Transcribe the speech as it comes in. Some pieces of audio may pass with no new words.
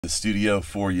The studio,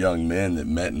 four young men that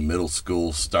met in middle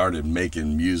school, started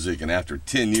making music, and after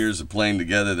 10 years of playing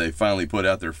together, they finally put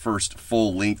out their first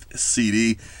full-length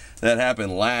CD. That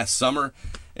happened last summer,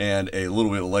 and a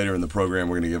little bit later in the program,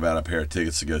 we're going to give out a pair of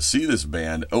tickets to go see this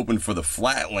band open for the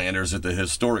Flatlanders at the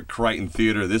historic Crichton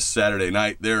Theater this Saturday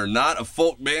night. They're not a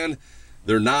folk band.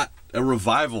 They're not a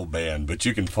revival band, but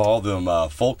you can call them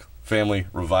Folk Family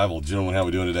Revival. Gentlemen, how are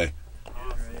we doing today?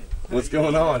 What's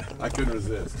going on? I couldn't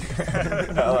resist.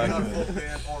 I like it.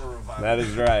 That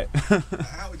is right.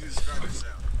 How would you describe your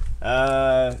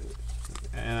sound?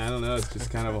 And I don't know, it's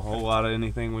just kind of a whole lot of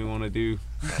anything we want to do.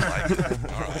 I like it.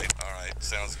 All right.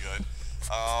 Sounds good.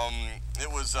 It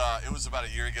was about a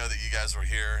year ago that you guys were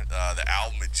here. The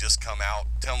album had just come out.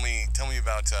 Tell me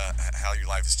about how your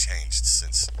life has changed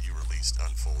since you released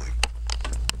Unfolding.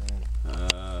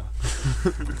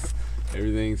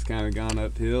 Everything's kind of gone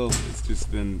uphill. It's just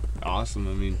been awesome.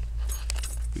 I mean,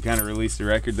 we kind of released a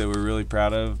record that we're really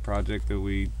proud of, a project that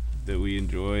we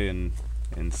enjoy and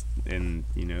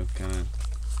you know, kind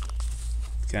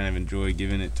of enjoy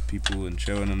giving it to people and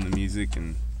showing them the music,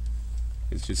 and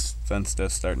it's just fun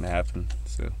stuff starting to happen.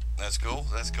 So that's cool.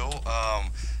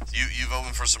 You've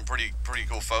opened for some pretty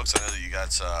cool folks. I know that you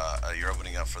got you're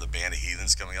opening up for the Band of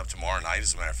Heathens coming up tomorrow night,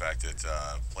 as a matter of fact, at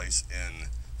a place in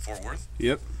Fort Worth.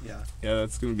 Yep. Yeah,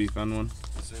 that's gonna be a fun one.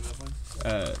 What's the name of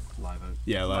that one? Live Oak.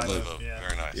 Yeah, Live Oak. Yeah.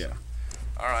 Very nice. Yeah.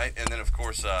 All right, and then of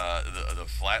course the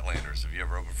Flatlanders. Have you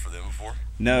ever opened for them before?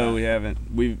 No, we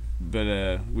haven't. We've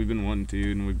been wanting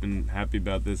to, and we've been happy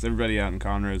about this. Everybody out in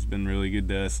Conroe has been really good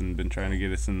to us and been trying to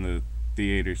get us in the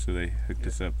theater, so they hooked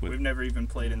us up with. We've never even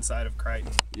played inside of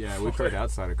Crichton. Yeah, we played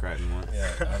outside of Crichton once.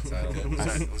 Yeah, outside of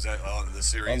it. Was that on the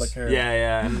series? On the carriage.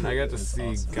 Yeah, and I got to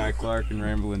see awesome. Guy Clark and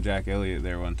Ramble and Jack Elliott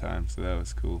there one time, so that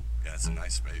was cool. Yeah, it's a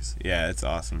nice space. Yeah, it's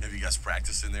awesome. Have you guys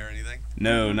practiced in there or anything?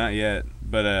 No, not yet,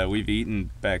 but we've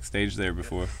eaten backstage there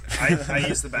before. I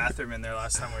used the bathroom in there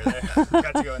last time we were there.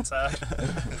 Got to go inside.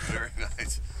 Very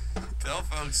nice. Tell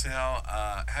folks how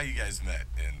you guys met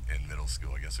in middle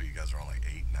school. I guess so you guys were all like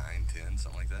 8, 9, 10,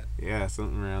 something like that? Yeah,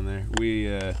 something around there.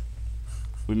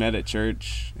 We met at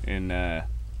church, and I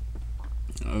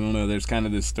don't know, there's kind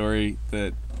of this story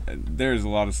that there's a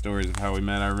lot of stories of how we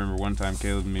met. I remember one time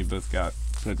Caleb and me both got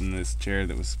put in this chair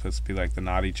that was supposed to be like the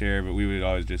naughty chair, but we would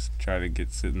always just try to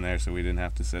get sitting there so we didn't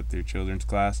have to sit through children's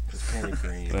class. It's candy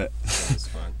green. But That was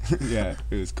fun. yeah,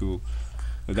 it was cool.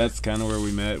 But that's kind of where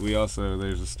we met.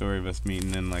 There's a story of us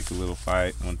meeting in like a little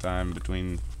fight one time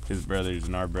between his brothers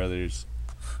and our brothers.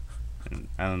 And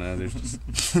I don't know,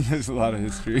 there's a lot of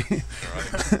history.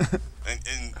 Right.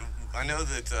 And I know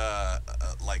that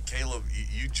like Caleb,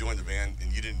 you joined the band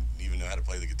and you didn't even know how to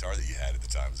play the guitar that you had at the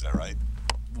time. Is that right?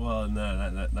 Well,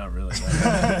 no, not really.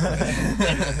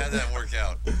 How'd that work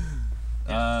out?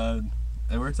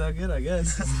 It worked out good, I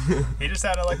guess. He just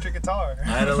had an electric guitar. I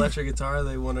had an electric guitar.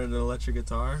 They wanted an electric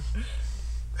guitar,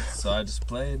 so I just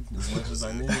played as much as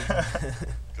I knew.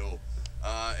 Cool.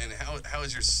 And how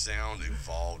has your sound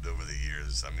evolved over the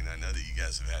years? I mean, I know that you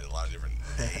guys have had a lot of different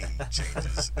name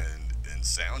changes and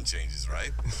sound changes,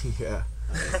 right? Yeah.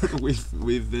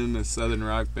 We've been a southern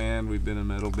rock band, we've been a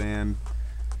metal band,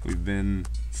 we've been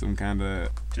some kind of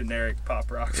Generic pop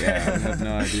rock. I have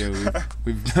no idea.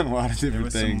 We've done a lot of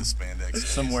different The things. spandex.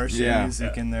 Some worship Yeah.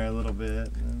 music in there a little bit.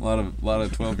 A lot of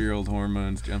 12-year-old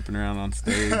hormones jumping around on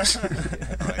stage.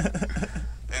 Right.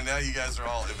 And now you guys are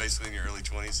all basically in your early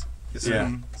 20s.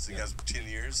 Yeah. So you guys 10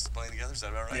 years playing together. Is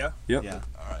that about right? Yeah. Yep. Yeah.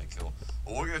 All right, cool.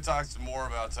 Well, we're going to talk some more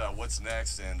about what's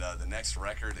next and the next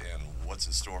record and what's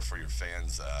in store for your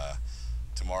fans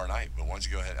tomorrow night. But why don't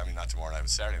you go ahead, I mean, not tomorrow night, but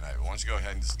Saturday night. But why don't you go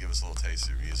ahead and just give us a little taste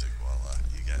of your music while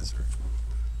you guys are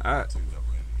All right. tuned up,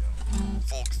 ready to go.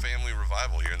 Folk Family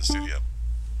Revival here in the studio.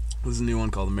 This is a new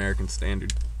one called American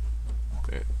Standard.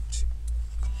 Okay.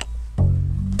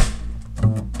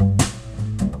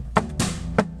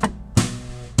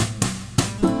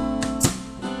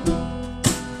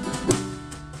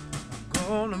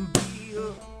 Gonna be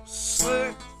a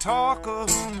slick talker,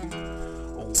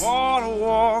 a water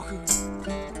walker,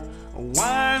 a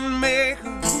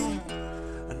winemaker,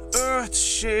 an earth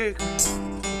shaker,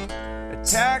 a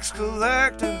tax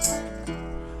collector,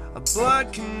 a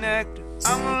blood connector.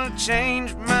 I'm gonna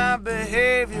change my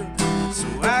behavior so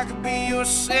I can be your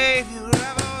savior.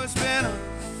 I've always been a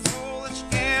foolish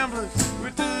gambler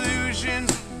with delusions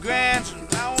of grandeur.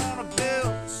 I wanna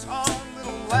build a song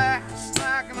that'll last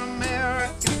like an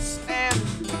American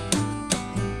standard.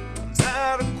 I'm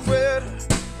not a quitter,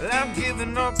 but I'm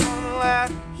giving up on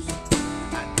ladders.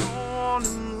 I don't want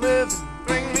him living,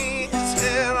 bring me his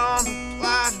head on a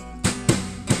platter.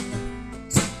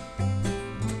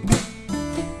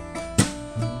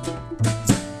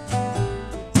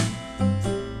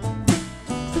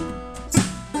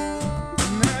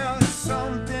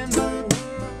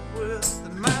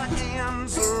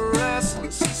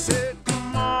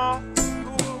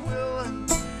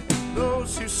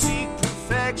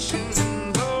 protection.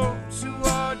 And those who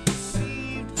are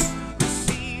deceived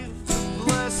receive the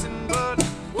blessing. But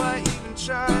why even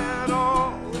try at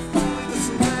all if only the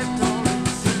select are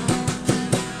exempt?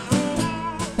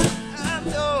 Oh, I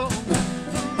know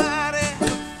the mighty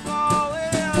have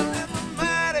fallen and the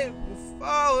mighty will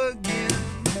fall again.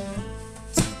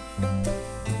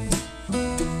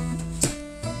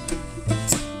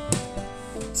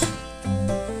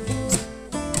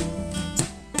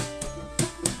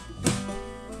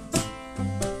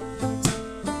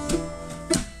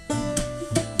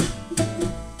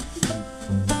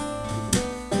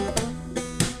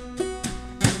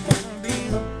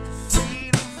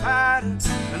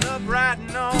 And up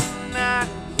writing all night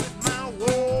with my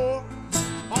war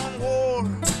on war,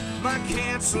 my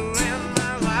cancel and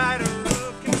my lighter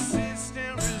of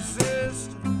consistent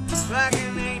resistance, like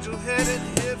an angel-headed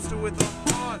hipster with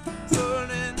a heart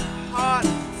burning hot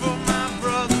for my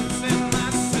brothers and my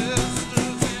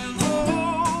sisters. And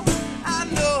oh, I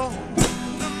know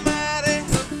the mighty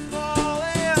have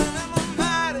fallen and the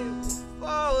mighty will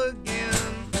fall again.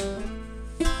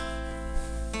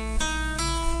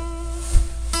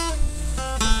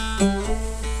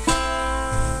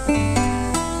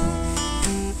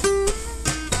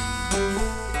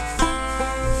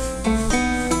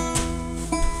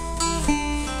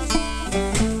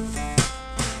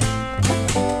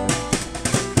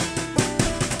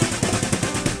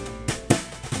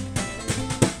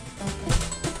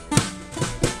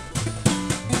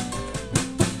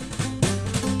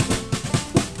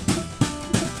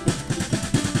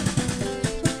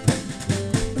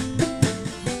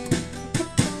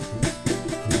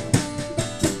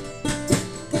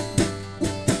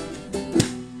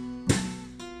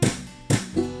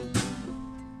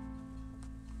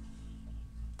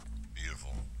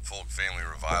 Beautiful. Folk Family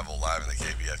Revival live in the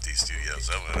KPFT studios,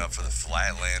 opening up for the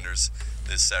Flatlanders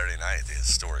this Saturday night at the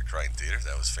historic Crichton Theater.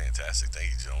 That was fantastic.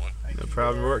 Thank you, gentlemen. No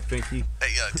problem. Work. Thank you.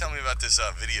 Hey, tell me about this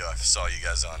video I saw you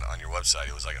guys on your website.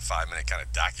 It was like a 5-minute kind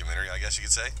of documentary, I guess you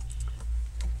could say.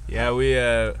 Yeah, we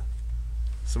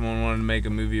someone wanted to make a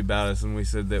movie about us, and we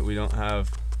said that we don't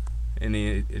have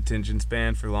any attention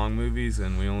span for long movies,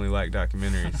 and we only like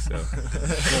documentaries.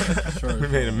 So we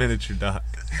made a miniature doc.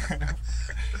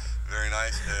 Very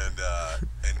nice. And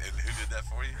who did that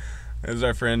for you? It was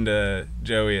our friend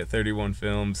Joey at 31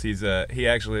 Films. He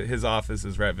actually, his office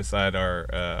is right beside our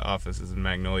offices in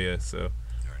Magnolia. So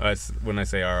when I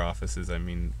say our offices, I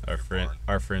mean our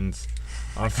friends'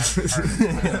 offices,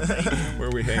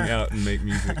 where we hang out and make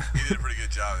music. You did a pretty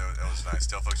good job. That was nice.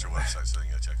 Tell folks your website so they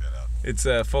can go check that out. It's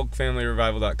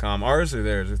folkfamilyrevival.com. Ours or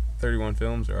theirs? 31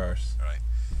 Films or ours? All right.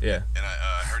 Yeah. And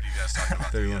I heard you guys talking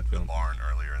about the barn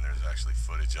earlier, and there's actually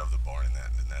footage of the barn in that,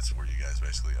 and that's where you guys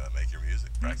basically make your music,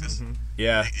 practice. Mm-hmm.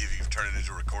 Yeah. Have you turned it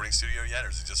into a recording studio yet, or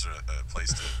is it just a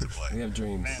place to play? We have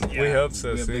dreams. Man, yeah. We hope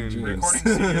so We have big soon. dreams.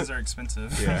 Recording studios are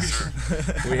expensive. Yeah. Sure.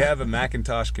 We have a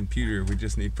Macintosh computer. We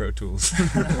just need Pro Tools. One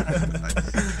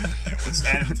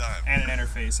step at a time. And an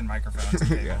interface and microphones and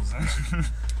cables.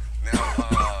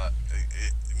 Now,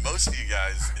 most of you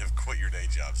guys have quit your day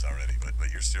jobs already,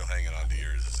 but you're still hanging on to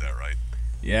yours. Is that right?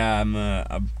 Yeah,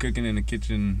 I'm cooking in a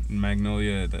kitchen in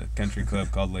Magnolia at a country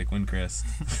club called Lake Windcrest.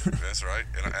 That's right.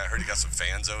 And I heard you got some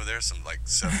fans over there. Some like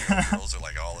 7-year-old girls are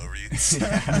like all over you.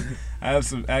 I have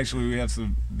some. Actually, we have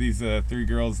these 3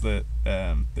 girls that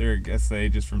they're, I guess, the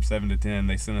ages from 7 to 10.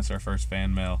 They sent us our first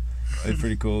fan mail. They're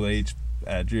pretty cool. They each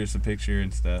drew us a picture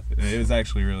and stuff. And it was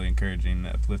actually really encouraging,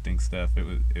 uplifting stuff. It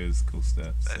was cool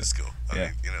stuff. That is cool. I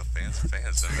mean, fans are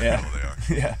fans. That's Yeah. how cool they are.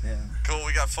 Yeah. Cool.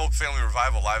 We got Folk Family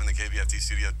Revival live in the KPFT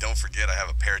studio. Don't forget, I have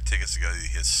a pair of tickets to go to the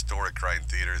historic Crichton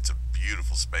Theater. It's a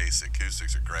beautiful space. The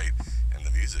acoustics are great, and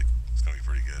the music is going to be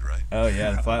pretty good, right? Oh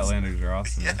yeah, the Flatlanders are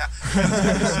awesome. Yeah.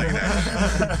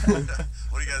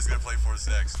 What are you guys going to play for us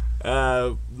next?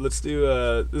 Let's do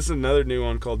this is another new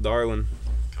one called Darlin'.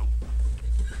 Cool.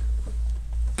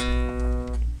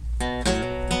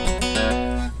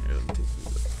 Here, let me take these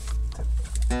up.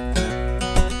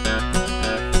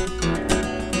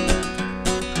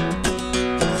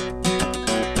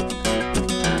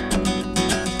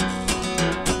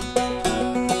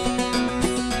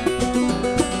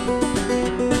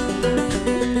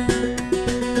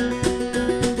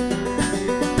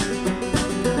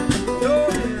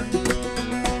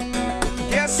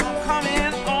 Guess I'm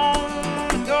coming home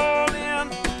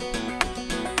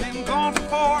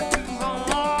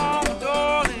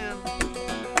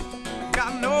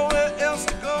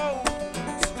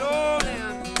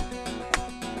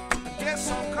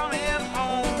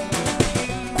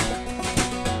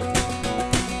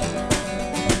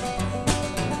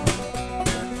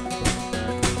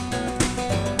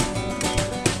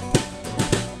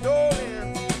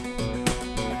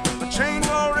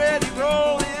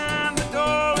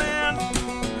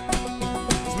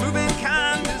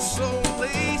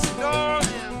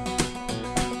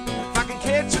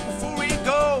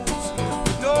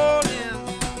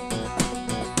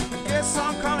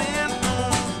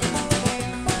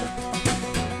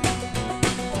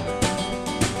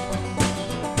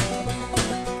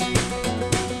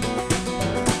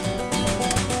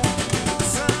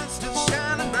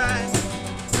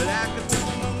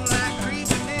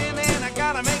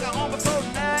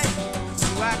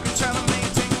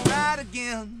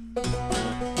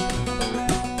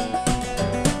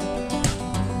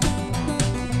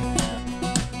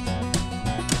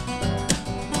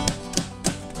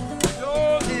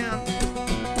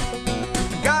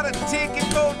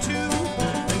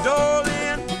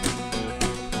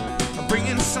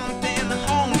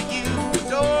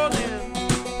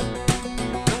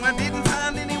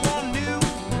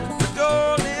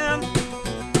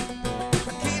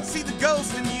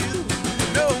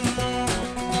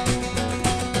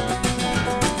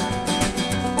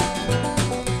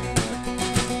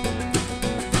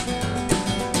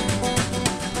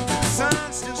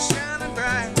still shining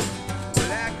bright.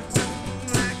 But I could do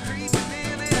moonlight creeping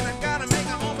in, and I gotta make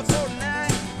it home before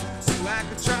night, so I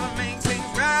could try to make things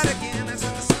right again. I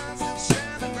said the sun's still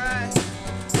shining bright.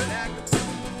 But I could do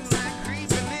moonlight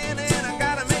creeping in, and I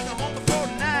gotta make it home before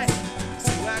night,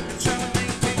 so I could try to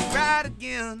make things right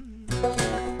again.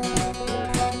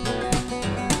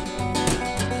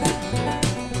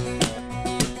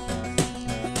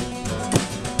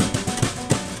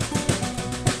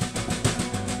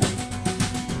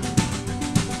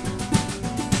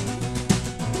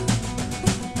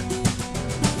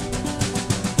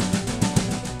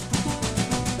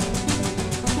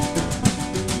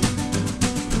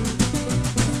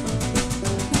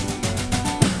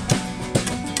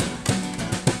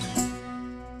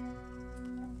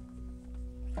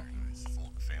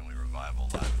 Folk Family Revival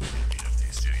live at the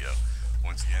KPFT studio.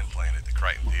 Once again, playing at the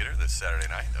Crichton Theater this Saturday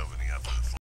night, opening up for the